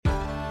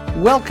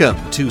Welcome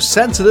to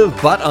Sensitive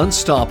But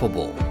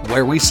Unstoppable,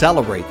 where we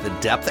celebrate the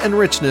depth and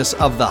richness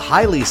of the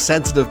highly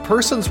sensitive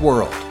person's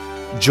world.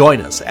 Join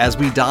us as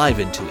we dive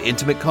into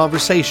intimate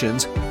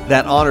conversations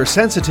that honor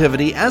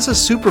sensitivity as a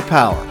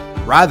superpower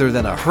rather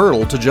than a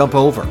hurdle to jump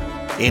over.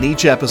 In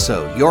each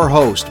episode, your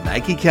host,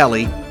 Maggie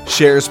Kelly,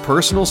 shares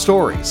personal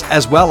stories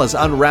as well as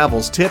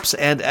unravels tips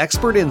and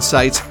expert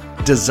insights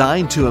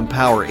designed to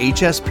empower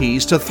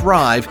HSPs to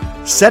thrive,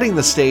 setting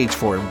the stage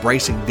for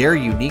embracing their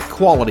unique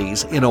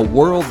qualities in a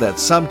world that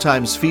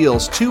sometimes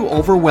feels too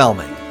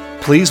overwhelming.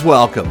 Please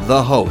welcome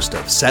the host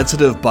of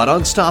Sensitive But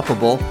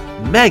Unstoppable,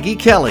 Maggie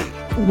Kelly.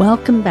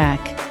 Welcome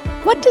back.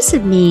 What does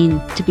it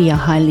mean to be a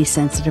highly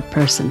sensitive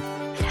person?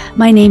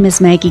 My name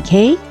is Maggie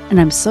Kay, and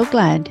I'm so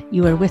glad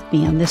you are with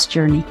me on this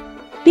journey.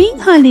 Being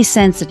highly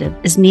sensitive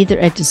is neither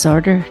a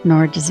disorder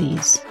nor a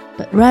disease,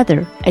 but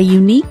rather a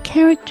unique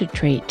character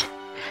trait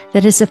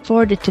that is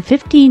afforded to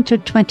 15 to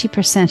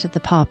 20% of the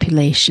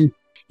population.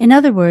 In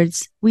other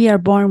words, we are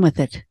born with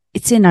it.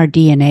 It's in our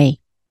DNA.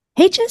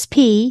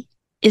 HSP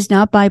is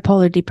not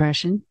bipolar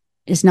depression,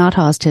 is not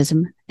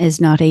autism, is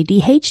not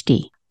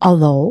ADHD.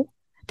 Although,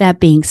 that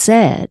being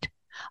said,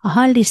 a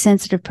highly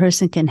sensitive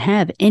person can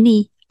have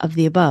any of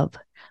the above,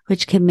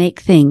 which can make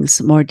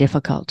things more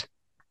difficult.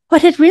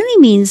 What it really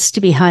means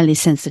to be highly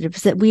sensitive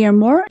is that we are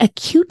more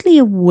acutely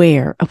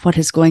aware of what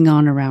is going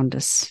on around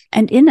us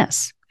and in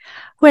us,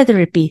 whether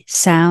it be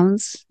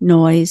sounds,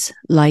 noise,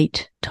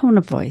 light, tone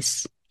of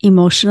voice,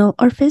 emotional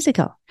or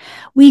physical.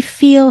 We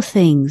feel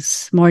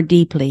things more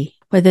deeply,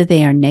 whether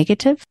they are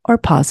negative or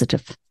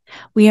positive.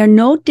 We are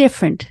no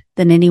different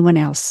than anyone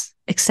else,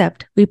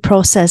 except we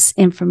process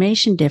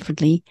information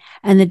differently,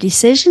 and the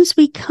decisions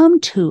we come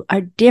to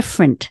are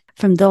different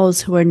from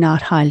those who are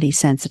not highly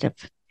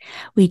sensitive.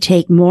 We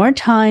take more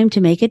time to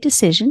make a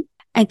decision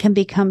and can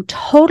become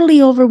totally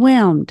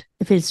overwhelmed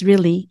if it's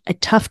really a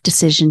tough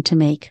decision to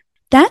make.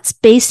 That's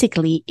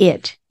basically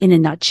it in a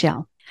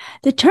nutshell.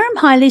 The term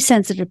highly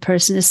sensitive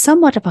person is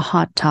somewhat of a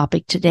hot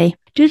topic today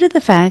due to the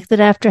fact that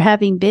after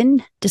having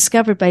been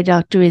discovered by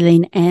Dr.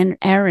 Elaine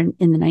Aron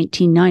in the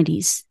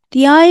 1990s,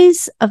 the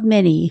eyes of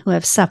many who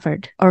have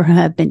suffered or who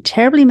have been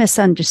terribly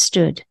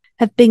misunderstood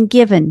have been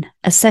given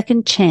a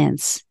second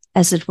chance,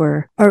 as it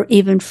were, or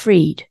even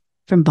freed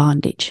from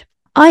bondage.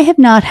 I have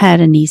not had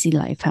an easy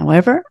life.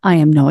 However, I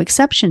am no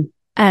exception,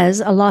 as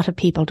a lot of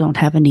people don't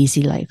have an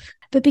easy life.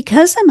 But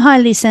because I'm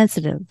highly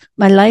sensitive,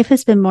 my life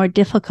has been more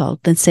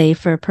difficult than, say,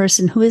 for a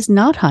person who is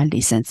not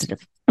highly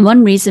sensitive.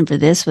 One reason for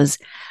this was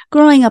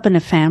growing up in a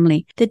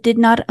family that did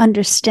not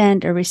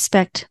understand or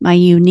respect my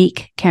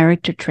unique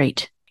character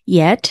trait.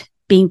 Yet,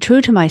 being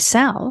true to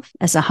myself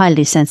as a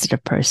highly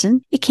sensitive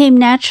person, it came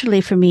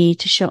naturally for me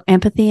to show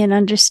empathy and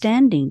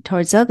understanding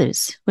towards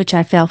others, which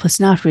I felt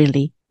was not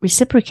really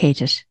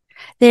reciprocated.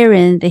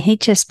 Therein, the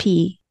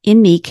HSP in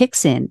me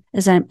kicks in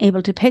as I'm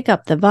able to pick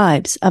up the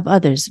vibes of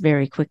others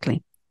very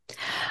quickly.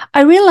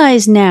 I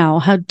realize now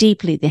how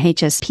deeply the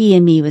HSP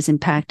in me was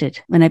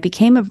impacted when I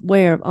became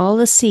aware of all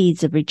the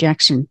seeds of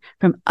rejection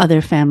from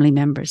other family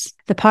members.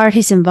 The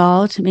parties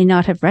involved may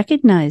not have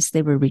recognized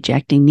they were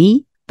rejecting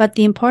me, but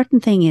the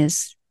important thing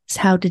is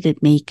how did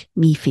it make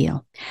me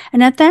feel?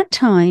 And at that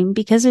time,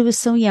 because I was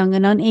so young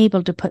and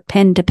unable to put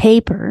pen to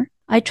paper,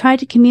 I tried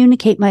to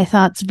communicate my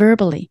thoughts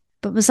verbally,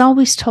 but was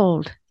always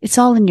told, it's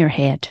all in your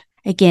head.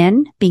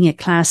 Again, being a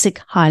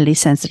classic highly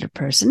sensitive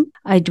person,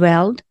 I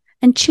dwelled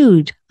and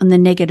chewed on the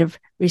negative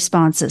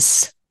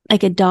responses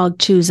like a dog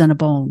chews on a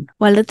bone,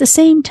 while at the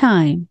same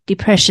time,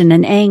 depression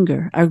and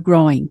anger are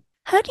growing.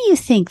 How do you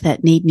think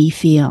that made me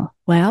feel?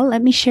 Well,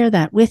 let me share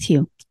that with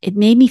you. It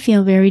made me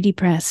feel very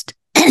depressed.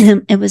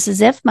 It was as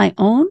if my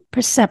own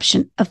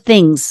perception of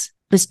things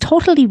was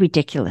totally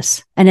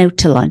ridiculous and out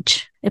to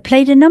lunch. It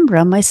played a number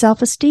on my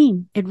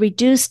self-esteem. It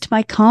reduced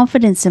my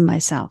confidence in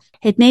myself.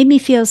 It made me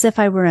feel as if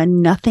I were a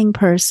nothing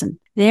person.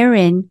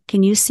 Therein,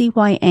 can you see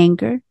why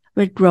anger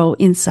would grow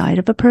inside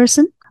of a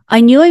person? I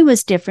knew I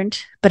was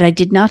different, but I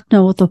did not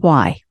know the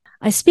why.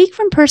 I speak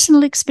from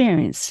personal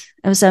experience,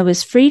 as I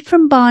was freed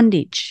from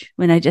bondage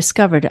when I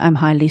discovered I'm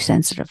highly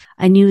sensitive.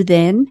 I knew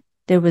then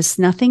there was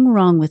nothing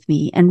wrong with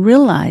me and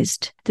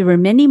realized there were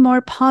many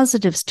more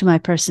positives to my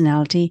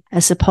personality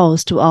as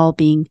opposed to all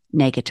being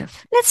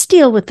negative. Let's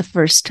deal with the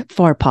first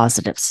 4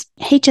 positives.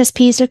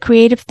 HSPs are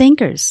creative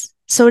thinkers,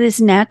 so it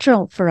is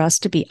natural for us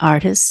to be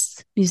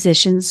artists,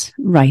 musicians,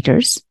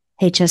 writers.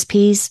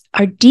 HSPs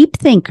are deep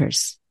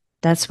thinkers.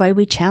 That's why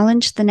we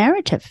challenge the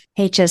narrative.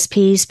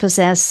 HSPs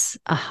possess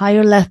a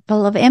higher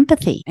level of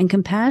empathy and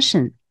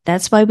compassion.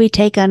 That's why we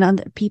take on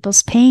other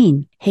people's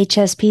pain.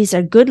 HSPs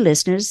are good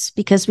listeners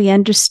because we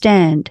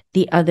understand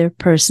the other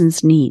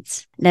person's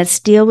needs. Let's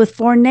deal with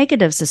 4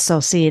 negatives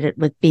associated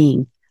with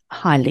being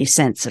highly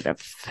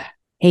sensitive.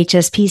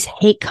 HSPs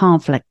hate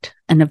conflict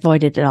and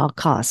avoid it at all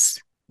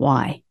costs.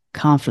 Why?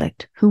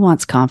 Conflict. Who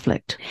wants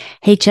conflict?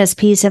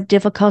 HSPs have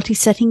difficulty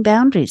setting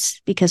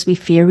boundaries because we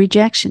fear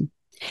rejection.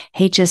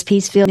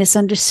 HSPs feel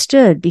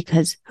misunderstood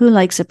because who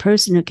likes a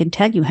person who can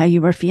tell you how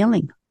you are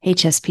feeling?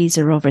 HSPs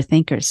are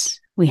overthinkers.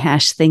 We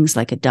hash things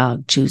like a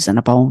dog chews on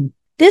a bone.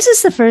 This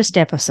is the first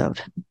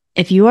episode,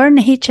 If you are an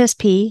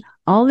HSP,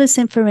 all this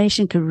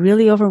information could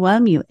really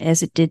overwhelm you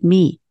as it did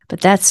me.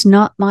 But that's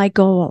not my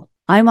goal.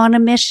 I'm on a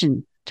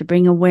mission to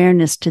bring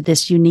awareness to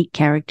this unique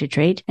character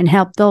trait and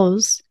help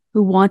those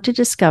who want to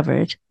discover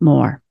it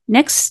more.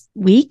 Next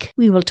week,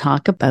 we will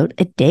talk about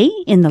a day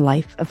in the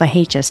life of a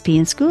HSP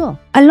in school.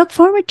 I look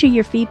forward to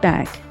your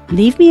feedback.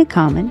 Leave me a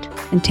comment.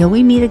 Until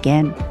we meet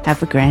again,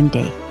 have a grand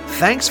day.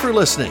 Thanks for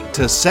listening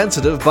to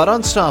Sensitive But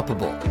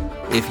Unstoppable.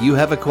 If you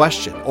have a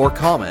question or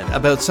comment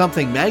about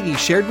something Maggie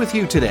shared with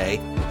you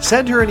today,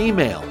 send her an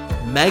email,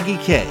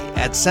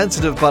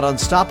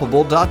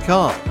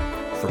 maggiek@sensitivebutunstoppable.com.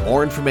 For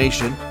more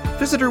information,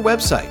 visit her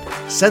website,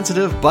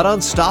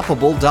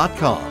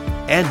 sensitivebutunstoppable.com.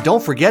 And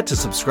don't forget to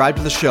subscribe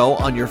to the show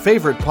on your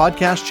favorite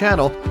podcast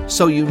channel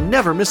so you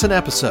never miss an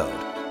episode.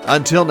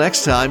 Until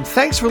next time,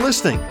 thanks for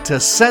listening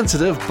to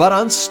Sensitive But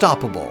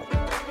Unstoppable.